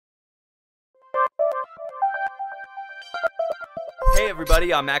Hey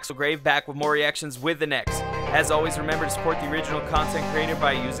everybody, I'm Axel back with more reactions with the next. As always, remember to support the original content creator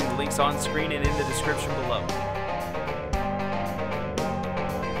by using the links on screen and in the description below.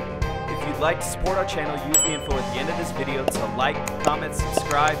 If you'd like to support our channel, use the info at the end of this video to like, comment,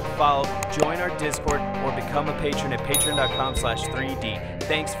 subscribe, follow, join our Discord, or become a patron at patreon.com/3D.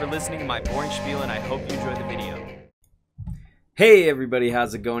 Thanks for listening to my boring spiel, and I hope you enjoyed the video. Hey everybody,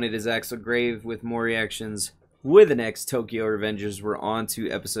 how's it going? It is Axel with more reactions with the next Tokyo Revengers. We're on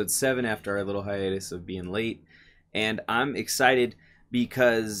to episode 7 after our little hiatus of being late, and I'm excited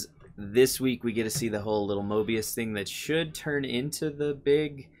because this week we get to see the whole little Moebius thing that should turn into the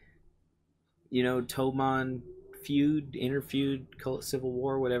big, you know, Toman feud, inner feud, civil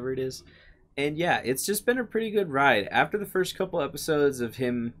war, whatever it is. And yeah, it's just been a pretty good ride. After the first couple episodes of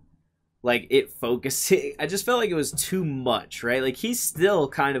him, like, it focusing, I just felt like it was too much, right? Like, he's still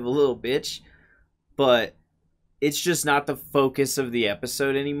kind of a little bitch, but it's just not the focus of the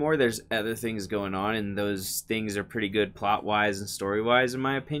episode anymore. There's other things going on, and those things are pretty good plot-wise and story-wise, in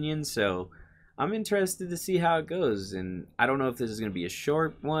my opinion. So I'm interested to see how it goes. And I don't know if this is going to be a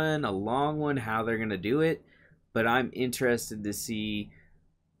short one, a long one, how they're going to do it. But I'm interested to see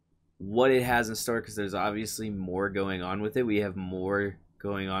what it has in store, because there's obviously more going on with it. We have more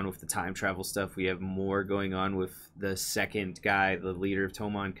going on with the time travel stuff. We have more going on with the second guy, the leader of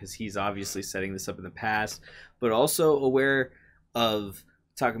Toman, because he's obviously setting this up in the past, but also aware of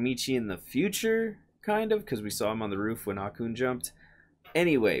Takemichi in the future, kind of, because we saw him on the roof when Akun jumped.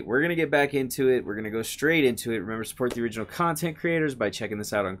 Anyway, we're going to get back into it. We're going to go straight into it. Remember, support the original content creators by checking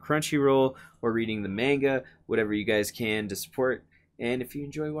this out on Crunchyroll or reading the manga, whatever you guys can to support. And if you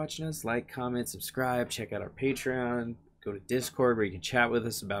enjoy watching us, like, comment, subscribe, check out our Patreon. Go to Discord where you can chat with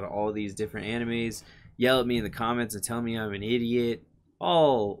us about all these different animes. Yell at me in the comments and tell me I'm an idiot.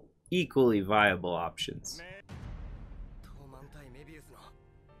 All equally viable options.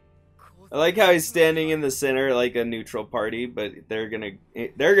 I like how he's standing in the center like a neutral party, but they're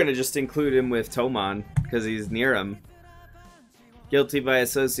gonna just include him with Toman because he's near him. Guilty by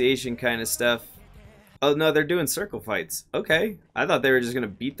association kind of stuff. Oh no, they're doing circle fights. Okay, I thought they were just gonna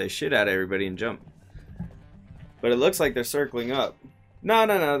beat the shit out of everybody and jump. But it looks like they're circling up. No,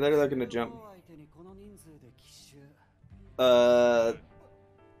 they're looking to jump.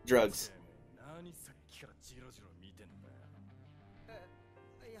 Drugs.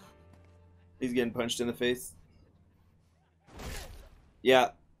 He's getting punched in the face. Yeah.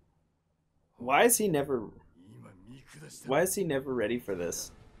 Why is he never ready for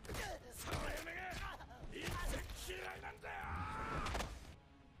this?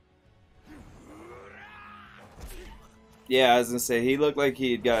 Yeah, I was gonna say, he looked like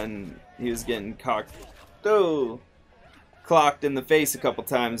he was getting clocked in the face a couple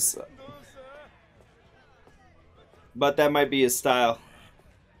times. But that might be his style.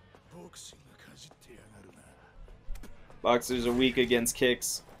 Boxers are weak against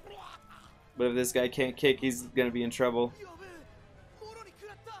kicks. But if this guy can't kick, he's gonna be in trouble.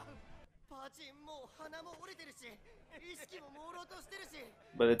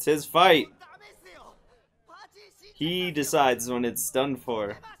 But it's his fight. He decides when it's done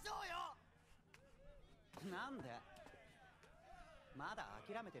for.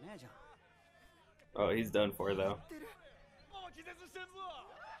 Oh, he's done for though.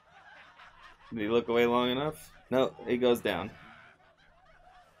 Did he look away long enough? No, he goes down.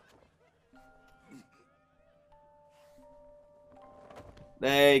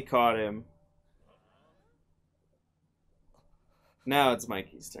 They caught him. Now it's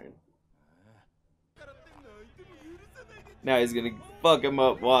Mikey's turn. Now he's gonna fuck him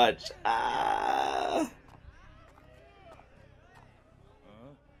up, watch. Ah.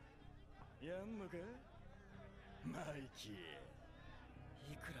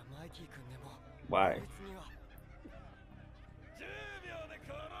 Why?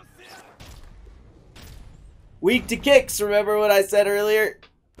 Weak to kicks, remember what I said earlier?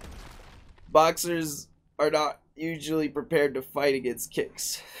 Boxers are not usually prepared to fight against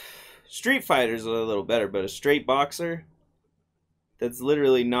kicks. Street fighters are a little better, but a straight boxer, that's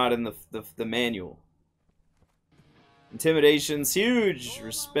literally not in the manual. Intimidation's huge.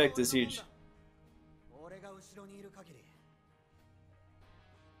 Respect is huge.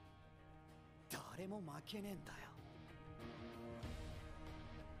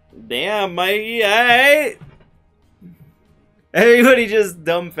 Damn, Mikey, alright? Everybody just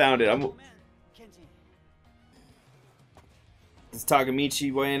dumbfounded. Is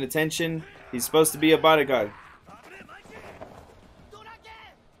Takemichi paying attention? He's supposed to be a bodyguard.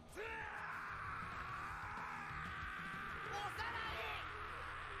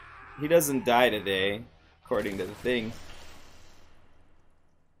 He doesn't die today, according to the thing.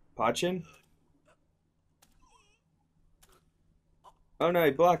 Watching? Oh no, he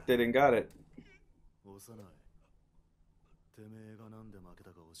blocked it and got it.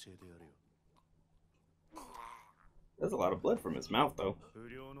 There's a lot of blood from his mouth, though.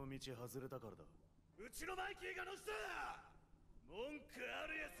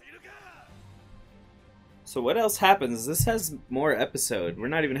 So what else happens? This has more episode. We're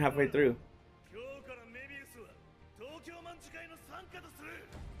not even halfway through.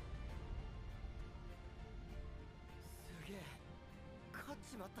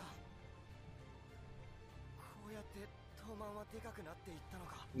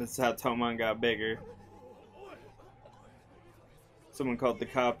 That's how Toman got bigger. Someone called the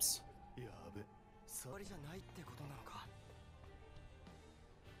cops.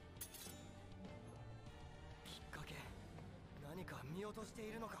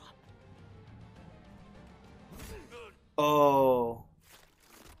 Oh.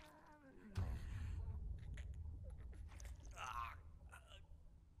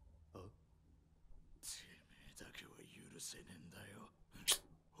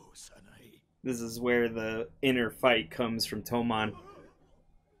 This is where the inner fight comes from Toman.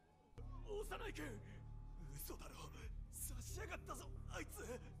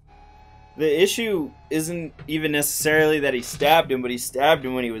 The issue isn't even necessarily that he stabbed him, but he stabbed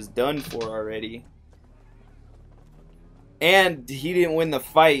him when he was done for already. And he didn't win the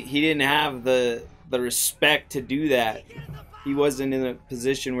fight. He didn't have the respect to do that. He wasn't in a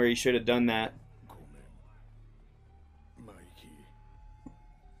position where he should have done that.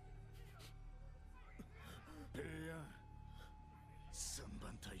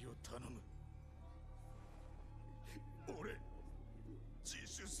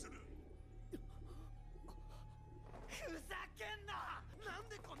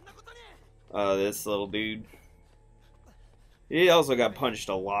 This little dude. He also got punched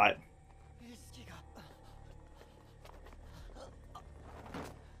a lot.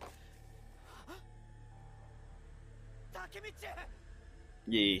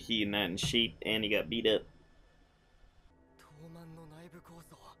 Yeah, he and that in sheet, and he got beat up.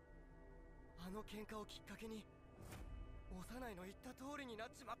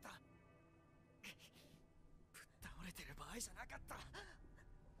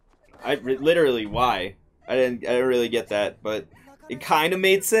 Literally, why? I didn't really get that, but it kind of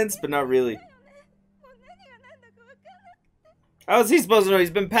made sense, but not really. How is he supposed to know? He's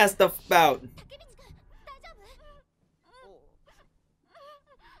been passed the f out.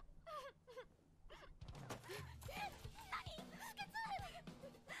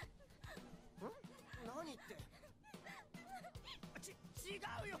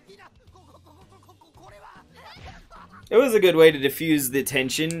 It was a good way to diffuse the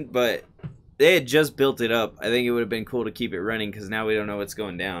tension, but they had just built it up. I think it would have been cool to keep it running because now we don't know what's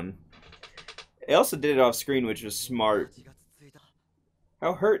going down. They also did it off screen, which was smart.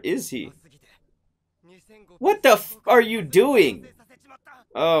 How hurt is he? What the f are you doing?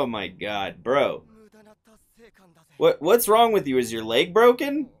 Oh my god, bro. What's wrong with you? Is your leg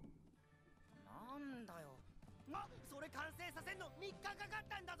broken?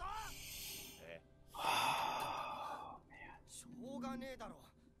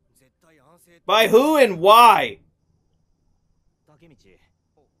 By who and why?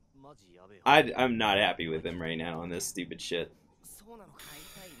 I'm not happy with him right now on this stupid shit.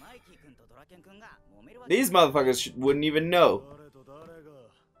 These motherfuckers wouldn't even know.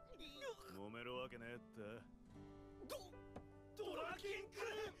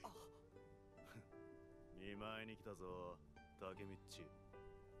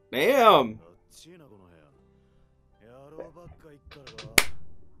 Damn.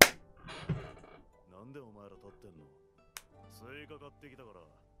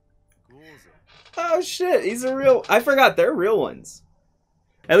 Oh shit, he's a real... I forgot, they're real ones.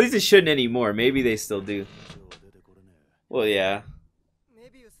 At least it shouldn't anymore. Maybe they still do. Well, yeah.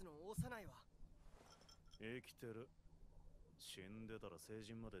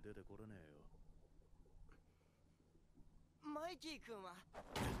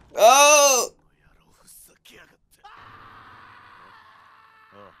 Oh!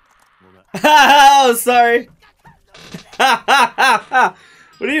 Oh, sorry.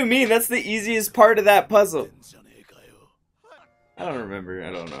 What do you mean? That's the easiest part of that puzzle. I don't remember.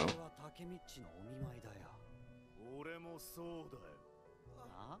 I don't know.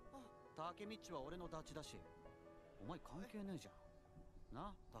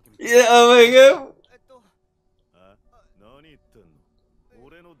 Yeah, oh my god.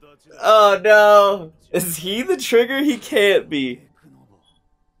 Oh no. Is he the trigger? He can't be.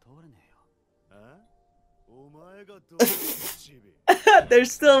 They're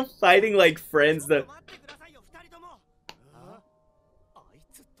still fighting like friends though.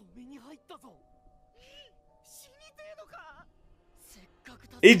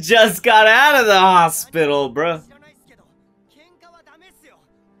 He just got out of the hospital, bro.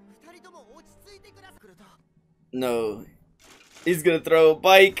 No. He's gonna throw a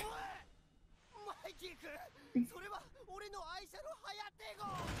bike.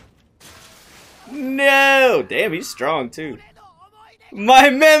 No! Damn, he's strong too. My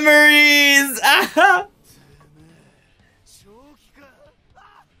memories!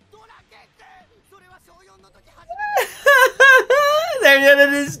 They're gonna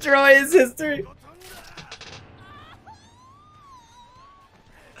destroy his history.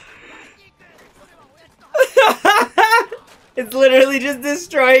 It's literally just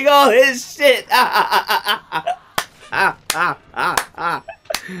destroying all his shit.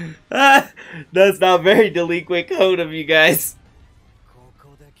 That's not very delinquent code of you guys.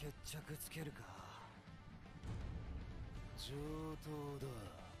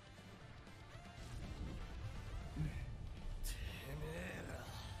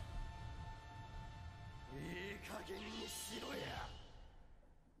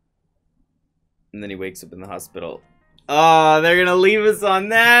 And then he wakes up in the hospital. Oh, they're gonna leave us on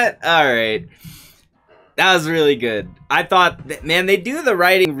that? Alright. That was really good. I thought, that, man, they do the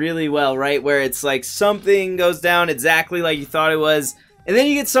writing really well, right? Where it's like something goes down exactly like you thought it was, and then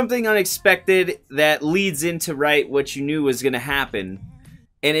you get something unexpected that leads into what you knew was gonna happen.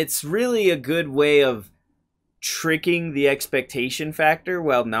 And it's really a good way of tricking the expectation factor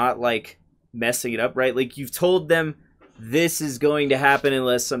while not, like, messing it up, right? Like, you've told them this is going to happen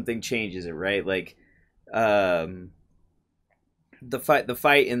unless something changes it, right? Like, the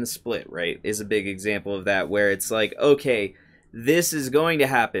fight in the split, right, is a big example of that, where it's like, okay, this is going to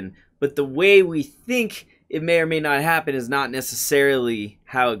happen, but the way we think it may or may not happen is not necessarily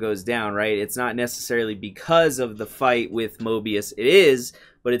how it goes down, right? It's not necessarily because of the fight with Moebius. It is,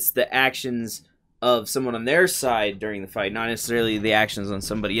 but it's the actions of someone on their side during the fight, not necessarily the actions on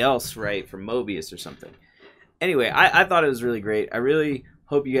somebody else, right, from Moebius or something. Anyway, I thought it was really great. I really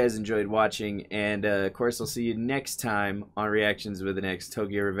hope you guys enjoyed watching, and of course I'll see you next time on Reactions with the next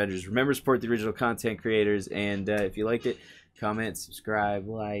Tokyo Revengers. Remember, support the original content creators, and if you liked it, comment, subscribe,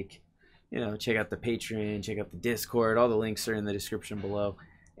 like, you know, check out the Patreon, check out the Discord. All the links are in the description below.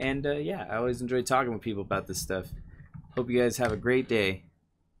 And yeah, I always enjoy talking with people about this stuff. Hope you guys have a great day.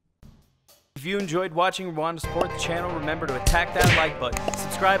 If you enjoyed watching or want to support the channel, remember to attack that like button,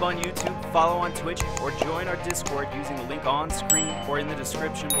 subscribe on YouTube, follow on Twitch, or join our Discord using the link on screen or in the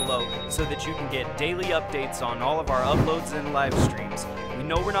description below so that you can get daily updates on all of our uploads and live streams. We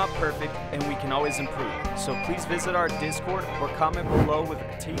know we're not perfect and we can always improve, so please visit our Discord or comment below with a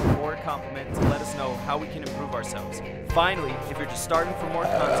critique or a compliment to let us know how we can improve ourselves. Finally, if you're just starting for more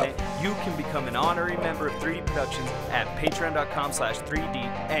content, you can become an honorary member of 3D Productions at patreon.com/3D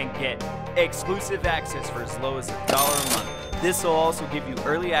and get exclusive access for as low as $1 a month. This will also give you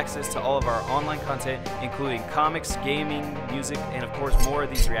early access to all of our online content, including comics, gaming, music, and of course more of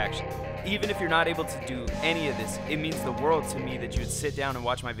these reactions. Even if you're not able to do any of this, it means the world to me that you would sit down and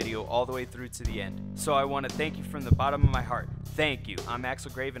watch my video all the way through to the end. So I want to thank you from the bottom of my heart. Thank you. I'm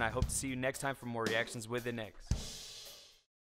Axel, and I hope to see you next time for more reactions with the next.